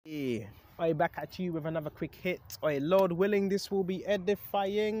I back at you with another quick hit. Lord willing, this will be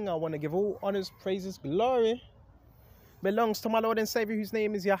edifying. I want to give all honors, praises, glory belongs to my Lord and Savior, whose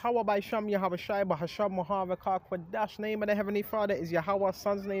name is Yahweh by Sham Yahweh Shai by Hasham Muhammad Kwadash. Name of the Heavenly Father is Yahweh.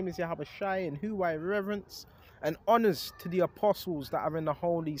 Son's name is Yahweh Shai, and who I reverence, and honors to the apostles that are in the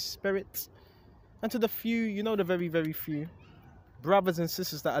Holy Spirit, and to the few, you know, the very, very few brothers and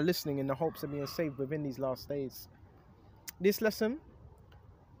sisters that are listening in the hopes of being saved within these last days. This lesson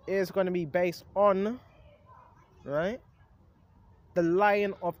is going to be based on, right, the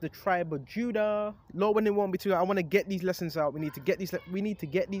Lion of the tribe of Judah. Lord, when it won't be too long, I want to get these lessons out. We need to get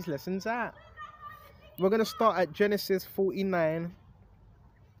these lessons out. We're going to start at Genesis 49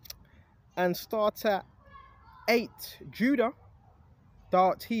 and start at 8. Judah, thou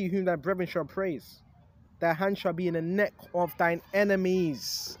art he whom thy brethren shall praise. Thy hand shall be in the neck of thine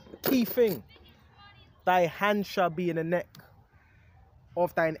enemies. Key thing. Thy hand shall be in the neck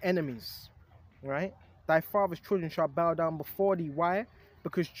of thine enemies. Right? Thy father's children shall bow down before thee. Why?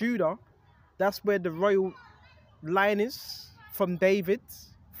 Because Judah, that's where the royal line is. From David,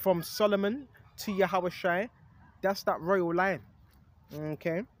 from Solomon to Yahweh Shai. That's that royal line.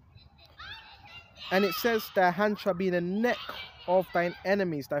 Okay? And it says, thy hand shall be in the neck of thine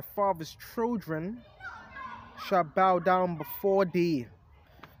enemies. Thy father's children shall bow down before thee.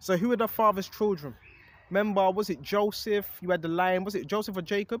 So who are the father's children? Remember, was it Joseph? You had the lion. Was it Joseph or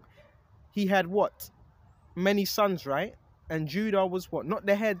Jacob? He had what? Many sons, right? And Judah was what? Not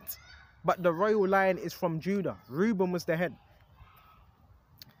the head, but the royal line is from Judah. Reuben was the head.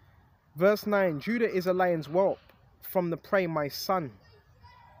 Verse 9, Judah is a lion's whelp from the prey, my son.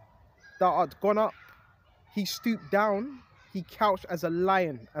 Thou art gone up. He stooped down. He couched as a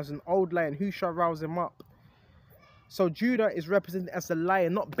lion, as an old lion. Who shall rouse him up? So Judah is represented as the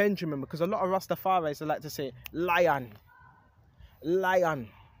lion, not Benjamin, because a lot of Rastafaris like to say lion. Lion.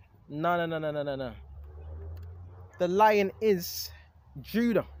 No. The lion is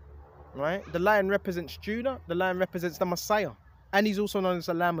Judah, right? The lion represents Judah. The lion represents the Messiah. And he's also known as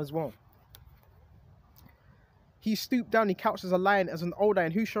a lamb as well. He stooped down, he couched as a lion, as an old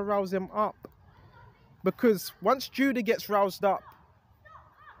lion. Who shall rouse him up? Because once Judah gets roused up,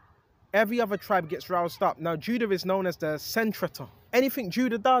 every other tribe gets roused up. Now, Judah is known as the centrator. Anything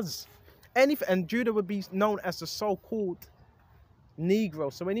Judah does, and Judah would be known as the so-called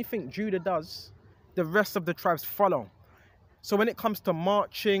Negro. So anything Judah does, the rest of the tribes follow. So when it comes to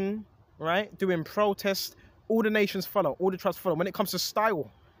marching, right, doing protests, all the nations follow, all the tribes follow. When it comes to style,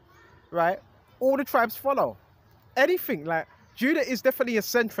 right, all the tribes follow. Anything, like, Judah is definitely a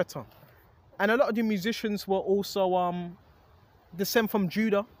centrator. And a lot of the musicians were also descend from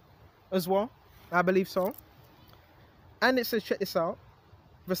Judah as well. I believe so. And it says, check this out.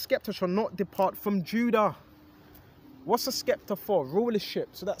 The scepter shall not depart from Judah. What's a scepter for? Rulership.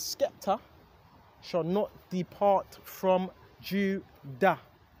 So that scepter shall not depart from Judah.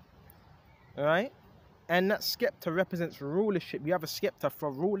 Alright? And that scepter represents rulership. You have a scepter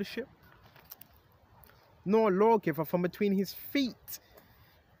for rulership. Nor lawgiver from between his feet.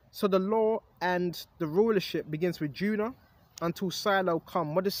 So the law and the rulership begins with Judah until Shiloh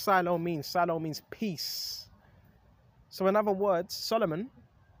come. What does Shiloh mean? Shiloh means peace. So in other words, Solomon,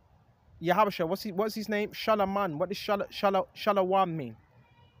 Yahweh, what's his name? Shalaman. What does Shalawam mean?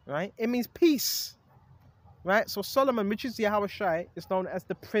 Right? It means peace. Right? So Solomon, which is Yahweh Shai, is known as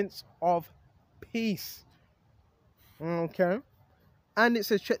the Prince of Peace. Okay? And it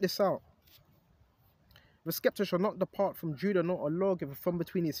says, check this out. The scepter shall not depart from Judah, nor a lawgiver from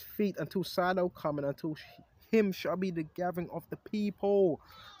between his feet until Shiloh come, and until him shall be the gathering of the people.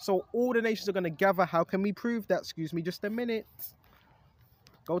 So all the nations are going to gather. How can we prove that? Excuse me just a minute.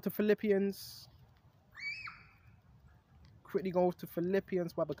 Go to Philippians. Quickly go to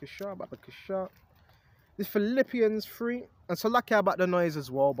Philippians. Baba Kasha. This Philippians 3. And so lucky about the noise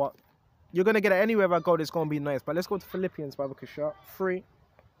as well, but you're going to get it anywhere I go, there's going to be noise. But let's go to Philippians, Baba Kasha. 3.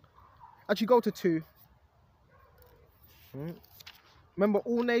 Actually, go to 2. Remember,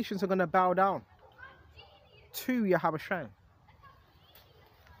 all nations are going to bow down to Yahweh Shai.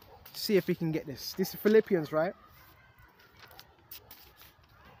 See if we can get this. This is Philippians, right?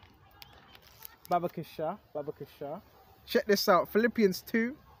 Baba Kasha. Check this out. Philippians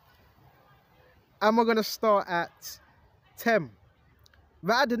 2. And we're going to start at 10.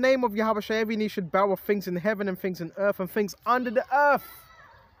 That at the name of Yahweh Shai, every knee should bow of things in heaven and things in earth and things under the earth.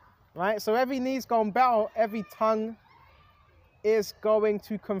 Right? So every knee's going to bow, every tongue is going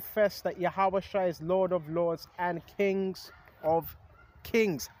to confess that Yahweh Shai is Lord of Lords and Kings of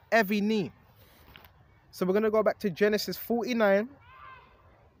Kings. Every knee. So we're going to go back to Genesis 49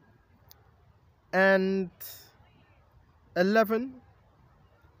 and 11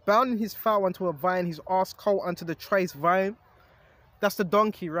 bound his fowl unto a vine, his arse colt unto the trace vine. That's the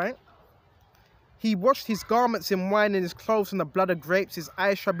donkey, right? He washed his garments in wine and his clothes in the blood of grapes. His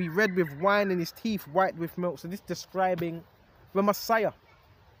eyes shall be red with wine and his teeth white with milk. So this is describing the Messiah,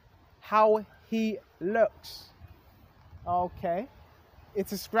 how he looks. Okay, it's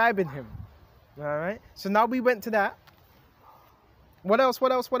describing him. All right, so now we went to that. What else?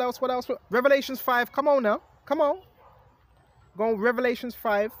 Revelations 5. Come on now. Come on. Go on, Revelations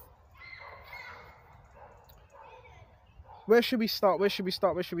 5. Where should we start? We're going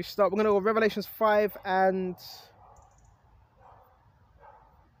to go Revelations 5 and...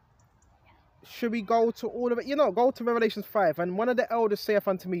 Should we go to all of it? Go to Revelations 5. And one of the elders saith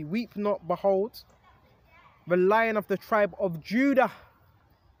unto me, weep not, behold, the Lion of the tribe of Judah.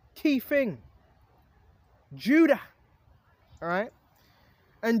 Key thing. Judah. Alright?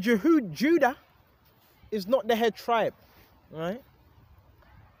 And Judah is not the head tribe. Alright?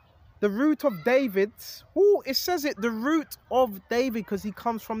 The root of David. Oh, it says it. The root of David, because he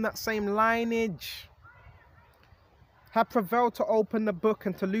comes from that same lineage. Had prevailed to open the book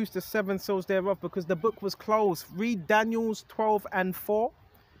and to loose the 7 seals thereof, because the book was closed. Read Daniel's 12 and 4.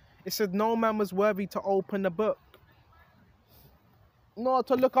 It said no man was worthy to open the book, nor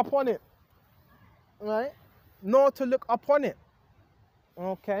to look upon it. Right? Nor to look upon it.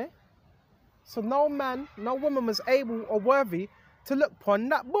 Okay? So no man, no woman was able or worthy to look upon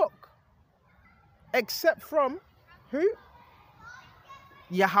that book. Except from who?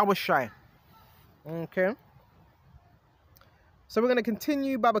 Yahawashi. Okay. So we're going to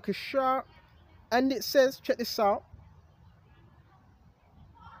continue Baba Kashar. And it says, check this out.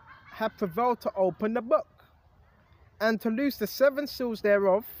 Have prevailed to open the book and to loose the 7 seals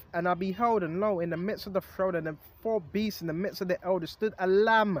thereof. And I beheld, and lo, in the midst of the throne and the 4 beasts in the midst of the elders stood a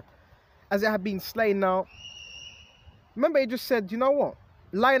lamb as it had been slain. Now, remember it just said, you know what?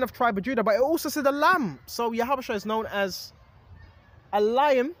 Lion of tribe of Judah, but it also said a lamb. So Yahushua is known as a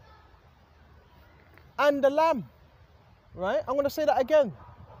lion and a lamb. Right? I'm going to say that again.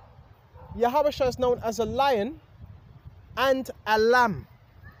 Yahushua is known as a lion and a lamb.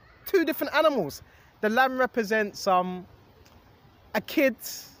 2 different animals. The lamb represents a kid,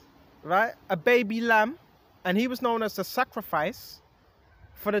 right? A baby lamb. And he was known as the sacrifice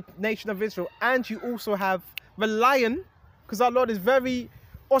for the nation of Israel. And you also have the lion, because our Lord is very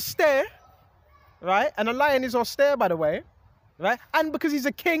austere, right? And a lion is austere, by the way, right? And because he's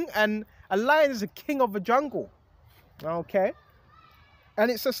a king, and a lion is a king of the jungle, okay? And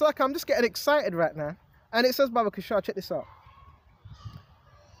it's just like, I'm just getting excited right now. And it says, Baba Kashar, check this out.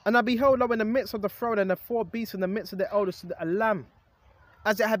 And I beheld, lo, in the midst of the throne and the 4 beasts in the midst of the elders stood a lamb,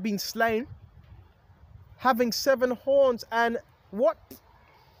 as it had been slain, having 7 horns and what?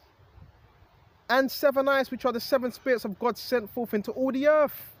 And 7 eyes, which are the 7 spirits of God sent forth into all the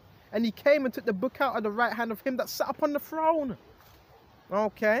earth. And he came and took the book out of the right hand of him that sat upon the throne.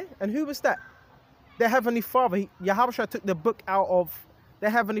 Okay, and who was that? Their heavenly Father. Yahushua took the book out of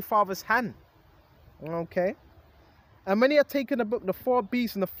their heavenly Father's hand. Okay. And when he had taken the book, the 4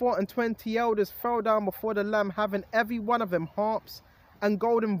 beasts and the 24 elders fell down before the Lamb, having every one of them harps and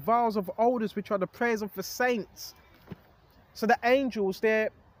golden vials of odors, which are the prayers of the saints. So the angels, they're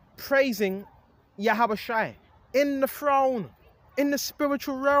praising Yahushua in the throne, in the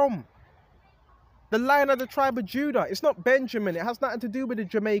spiritual realm. The Lion of the tribe of Judah. It's not Benjamin. It has nothing to do with the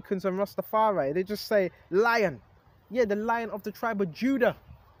Jamaicans and Rastafari. They just say lion. Yeah, the Lion of the tribe of Judah.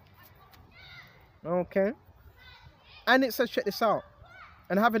 Okay. And it says, check this out.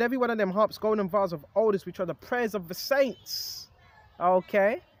 And having every one of them harps, golden vials of odors, which are the prayers of the saints.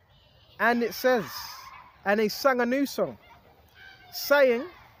 Okay. And it says, and they sang a new song, saying,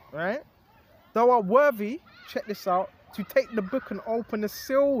 right, thou art worthy, check this out, to take the book and open the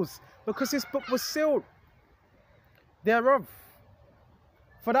seals, because this book was sealed thereof.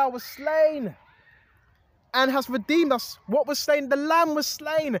 For thou was slain and hast redeemed us. What was slain? The lamb was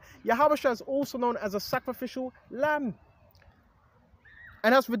slain. Yahushua is also known as a sacrificial lamb.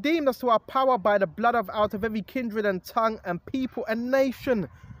 And has redeemed us to our power by the blood of out of every kindred and tongue and people and nation.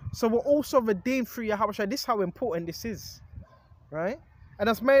 So we're also redeemed through Yahushua. This is how important this is. Right? And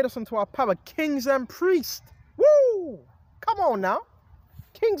has made us unto our power kings and priests. Woo! Come on now.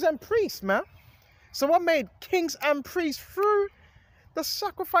 Kings and priests, man. So what made kings and priests through the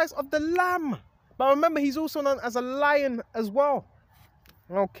sacrifice of the lamb? But remember, he's also known as a lion as well.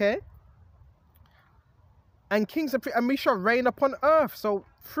 Okay. And kings and priests, and we shall reign upon earth. So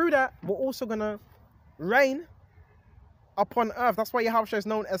through that, we're also going to reign upon earth. That's why Yahushua is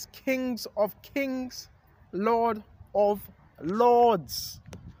known as Kings of Kings, Lord of Lords.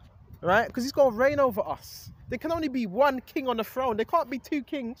 Right? Because he's going to reign over us. There can only be one king on the throne. There can't be two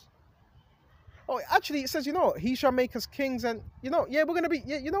kings. Oh, actually, it says, you know, he shall make us kings, and you know, yeah, we're gonna be,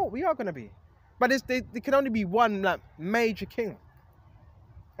 yeah, you know, we are gonna be. But there can only be one like major king,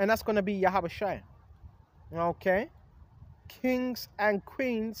 and that's gonna be Yahweh Shai. Okay, kings and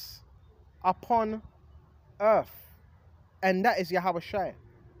queens upon earth, and that is Yahweh Shai.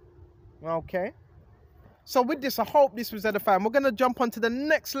 Okay, so with this, I hope this was edifying. We're gonna jump on to the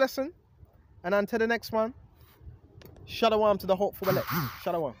next lesson, and until the next one, shalom to the hopeful elect.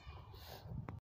 Shalom.